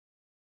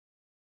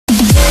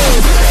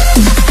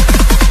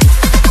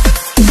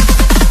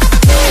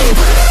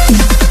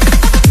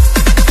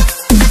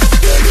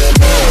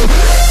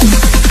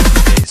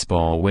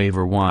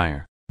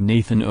wire,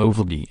 Nathan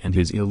Eovaldi and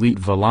his elite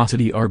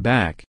velocity are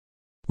back.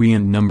 We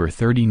and number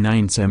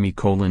 39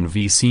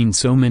 we've seen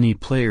so many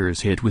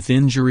players hit with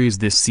injuries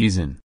this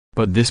season,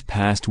 but this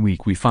past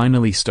week we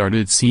finally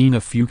started seeing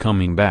a few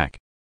coming back.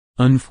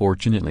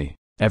 Unfortunately,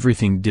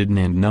 everything didn't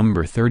and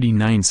number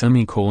 39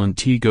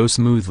 go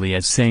smoothly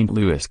as St.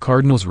 Louis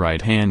Cardinals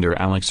right-hander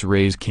Alex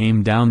Reyes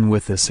came down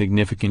with a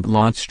significant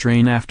lat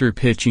strain after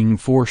pitching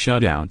 4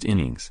 shutout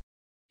innings.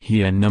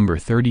 He and number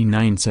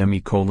 39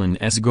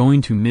 is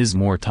going to miss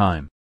more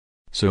time.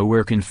 So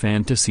where can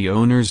fantasy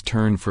owners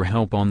turn for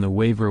help on the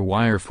waiver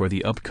wire for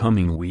the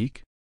upcoming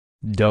week?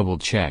 Double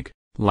check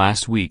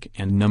last week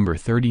and number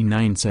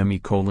 39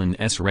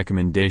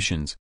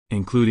 recommendations,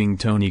 including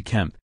Tony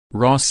Kemp,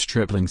 Ross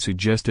Stripling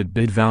suggested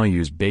bid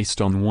values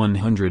based on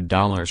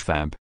 $100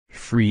 FAB,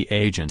 free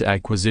agent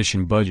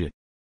acquisition budget.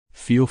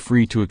 Feel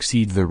free to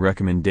exceed the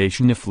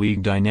recommendation if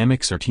league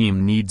dynamics or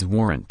team needs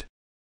warrant.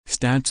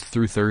 Stats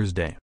through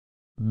Thursday.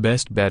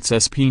 Best bets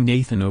SP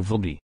Nathan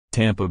Eovaldi,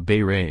 Tampa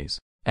Bay Rays,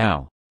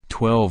 Al,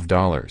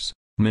 $12,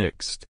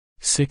 mixed,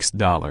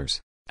 $6.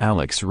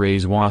 Alex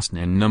Reyes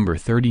Waston and number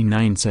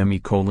 39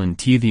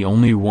 the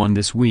only one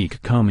this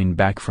week coming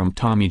back from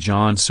Tommy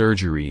John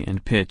surgery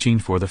and pitching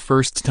for the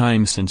first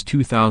time since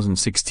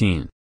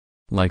 2016.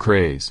 Like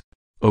Reyes,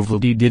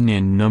 Eovaldi didn't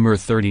and number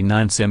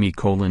 39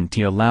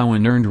 allow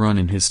an earned run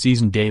in his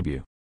season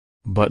debut.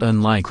 But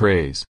unlike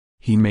Reyes,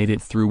 he made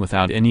it through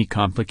without any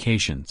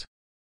complications.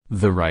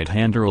 The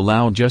right-hander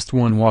allowed just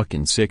 1 walk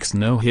in 6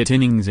 no-hit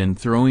innings and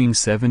throwing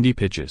 70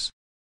 pitches.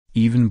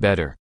 Even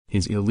better,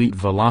 his elite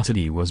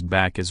velocity was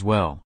back as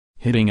well,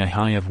 hitting a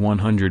high of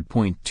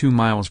 100.2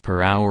 miles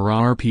per hour.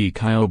 RP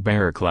Kyle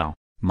Barraclough,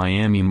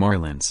 Miami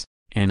Marlins,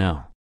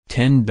 NL,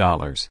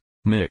 $10,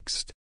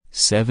 mixed,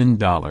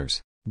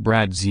 $7.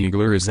 Brad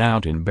Ziegler is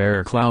out and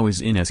Barraclough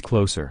is in as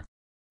closer.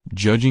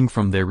 Judging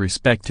from their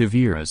respective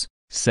eras,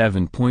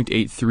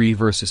 7.83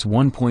 versus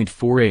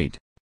 1.48,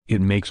 it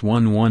makes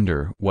one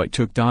wonder what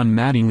took Don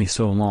Mattingly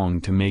so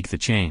long to make the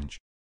change.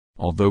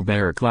 Although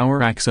Barraclough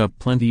racks up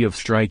plenty of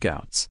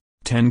strikeouts,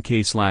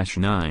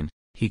 10K/9,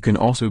 he can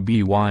also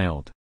be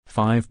wild,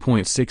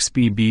 5.6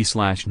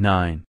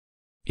 BB/9.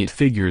 It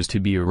figures to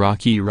be a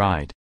rocky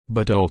ride,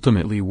 but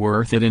ultimately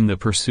worth it in the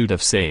pursuit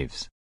of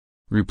saves.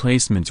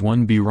 Replacements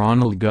 1B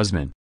Ronald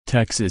Guzman,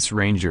 Texas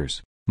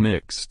Rangers,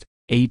 mixed,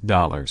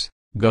 $8.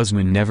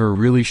 Guzman never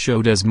really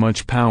showed as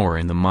much power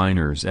in the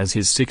minors as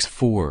his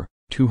 6'4",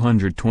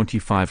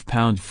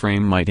 225-pound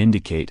frame might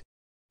indicate.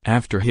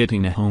 After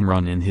hitting a home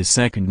run in his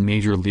second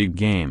major league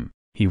game,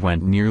 he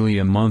went nearly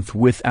a month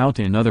without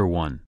another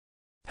one.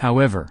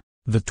 However,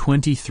 the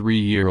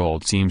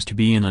 23-year-old seems to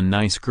be in a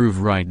nice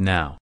groove right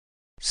now.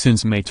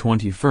 Since May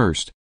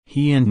 21st,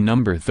 he and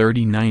number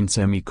 39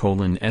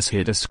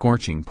 hit a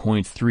scorching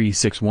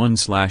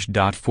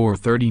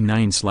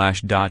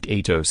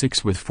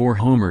 .361/.439/.806 with 4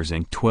 homers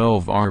and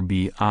 12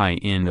 RBI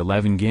in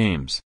 11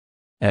 games.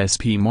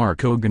 SP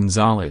Marco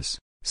Gonzalez,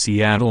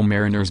 Seattle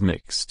Mariners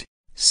mixed,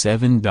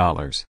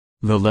 $7.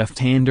 The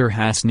left-hander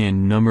has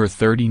and number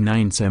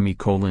 39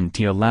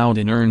 allowed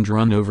an earned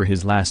run over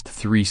his last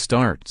 3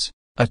 starts,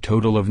 a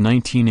total of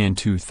 19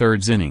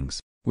 2/3 innings,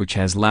 which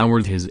has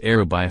lowered his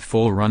ERA by a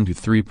full run to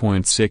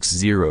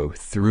 3.60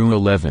 through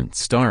 11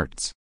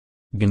 starts.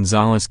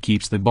 Gonzalez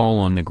keeps the ball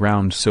on the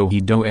ground so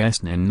he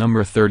doesn't and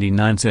number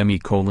 39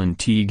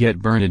 get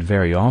burned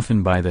very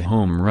often by the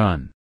home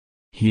run.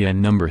 He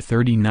and number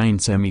 39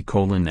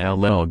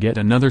 LL get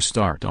another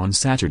start on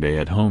Saturday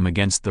at home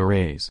against the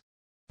Rays.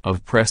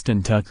 Of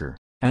Preston Tucker,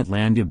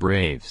 Atlanta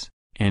Braves,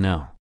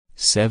 NL,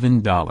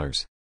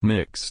 $7,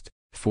 mixed,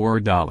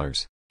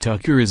 $4.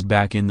 Tucker is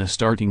back in the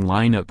starting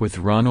lineup with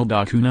Ronald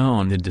Acuna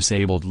on the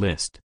disabled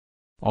list.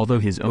 Although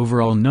his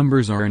overall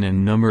numbers are in a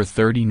number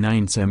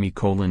 39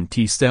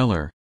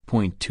 stellar,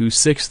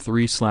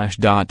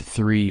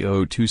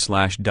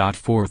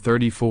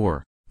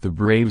 .263/.302/.434, the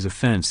Braves'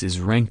 offense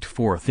is ranked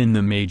 4th in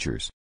the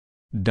majors.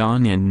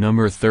 Don and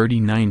number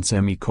 39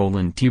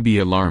 be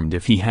alarmed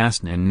if he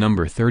hasn't and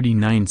number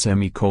 39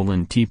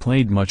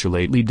 played much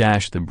lately.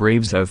 The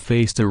Braves have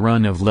faced a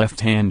run of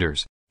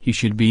left-handers, he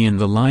should be in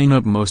the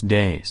lineup most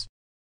days.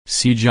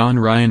 See John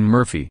Ryan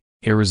Murphy,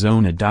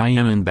 Arizona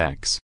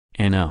Diamondbacks,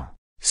 NL,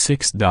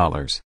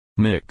 $6,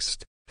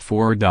 mixed,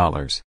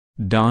 $4.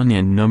 Don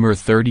and number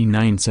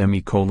 39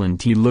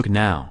 look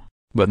now,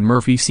 but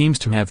Murphy seems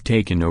to have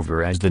taken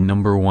over as the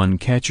number 1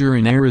 catcher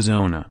in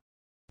Arizona.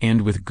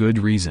 And with good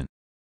reason.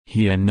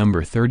 He and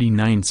number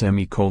 39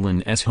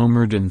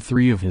 homered in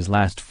 3 of his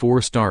last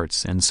 4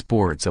 starts and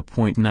sports a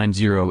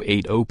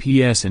 .908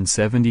 OPS and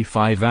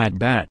 75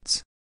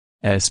 at-bats.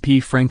 SP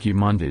Frankie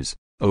Montes,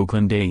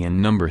 Oakland A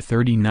and number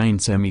 39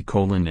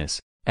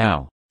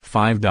 Al,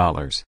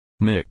 $5,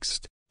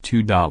 mixed,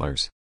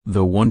 $2.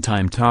 The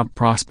one-time top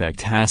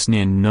prospect Hassan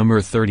and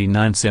number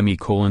 39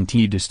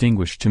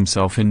 distinguished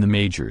himself in the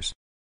majors.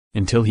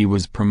 Until he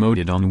was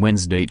promoted on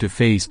Wednesday to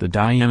face the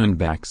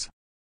Diamondbacks.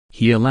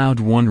 He allowed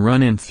 1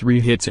 run and 3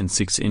 hits in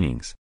 6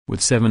 innings,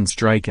 with 7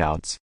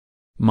 strikeouts.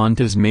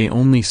 Montes may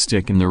only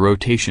stick in the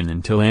rotation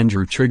until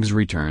Andrew Triggs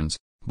returns,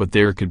 but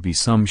there could be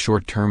some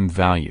short-term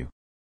value.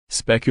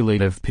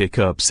 Speculative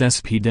pickups.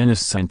 SP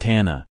Dennis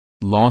Santana.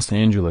 Los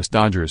Angeles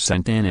Dodgers.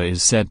 Santana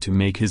is set to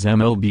make his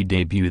MLB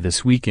debut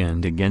this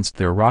weekend against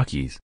their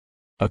Rockies.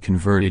 A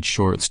converted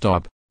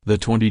shortstop, the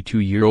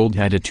 22-year-old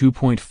had a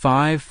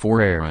 2.54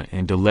 ERA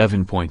and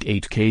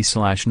 11.8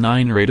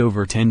 K/9 rate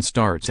over 10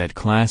 starts at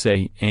Class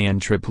A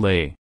and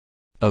AAA.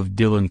 Of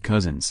Dylan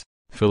Cousins,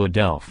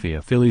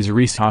 Philadelphia Phillies.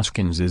 Rhys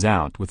Hoskins is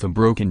out with a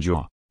broken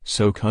jaw,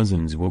 so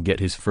Cousins will get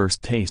his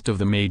first taste of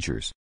the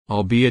majors,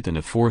 albeit in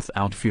a fourth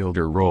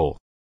outfielder role.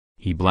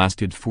 He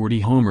blasted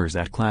 40 homers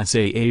at Class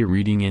AA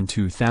reading in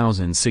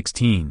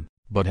 2016,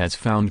 but has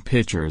found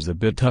pitchers a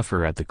bit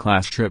tougher at the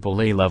Class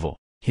AAA level,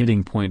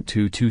 hitting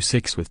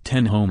 .226 with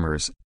 10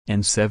 homers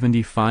and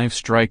 75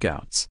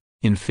 strikeouts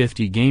in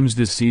 50 games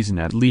this season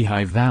at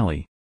Lehigh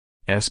Valley.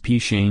 SP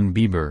Shane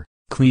Bieber,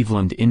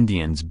 Cleveland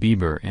Indians.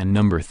 Bieber and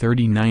number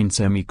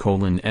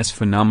 39's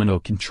phenomenal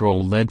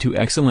control led to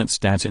excellent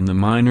stats in the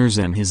minors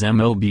and his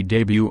MLB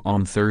debut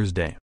on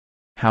Thursday.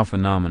 How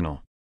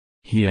phenomenal!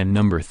 He and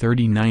number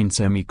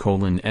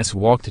 39's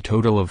walked a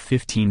total of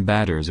 15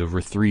 batters over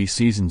 3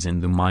 seasons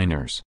in the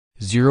minors,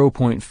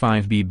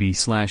 0.5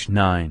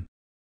 BB/9.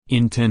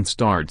 In 10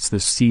 starts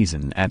this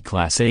season at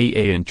Class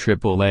AA and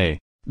AAA,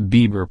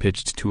 Bieber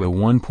pitched to a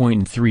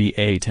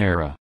 1.38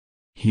 ERA.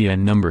 He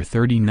and number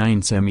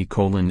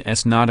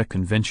 39's not a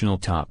conventional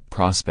top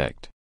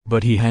prospect,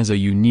 but he has a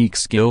unique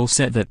skill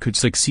set that could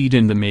succeed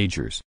in the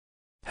majors.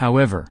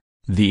 However,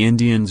 the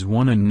Indians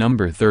want a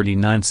number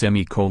 39's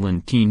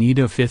need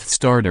a fifth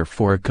starter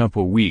for a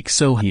couple weeks,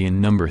 so he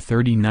and number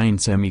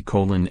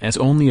 39's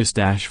only a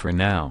stash for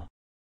now.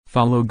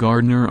 Follow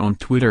Gardner on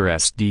Twitter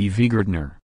 @DVGardner.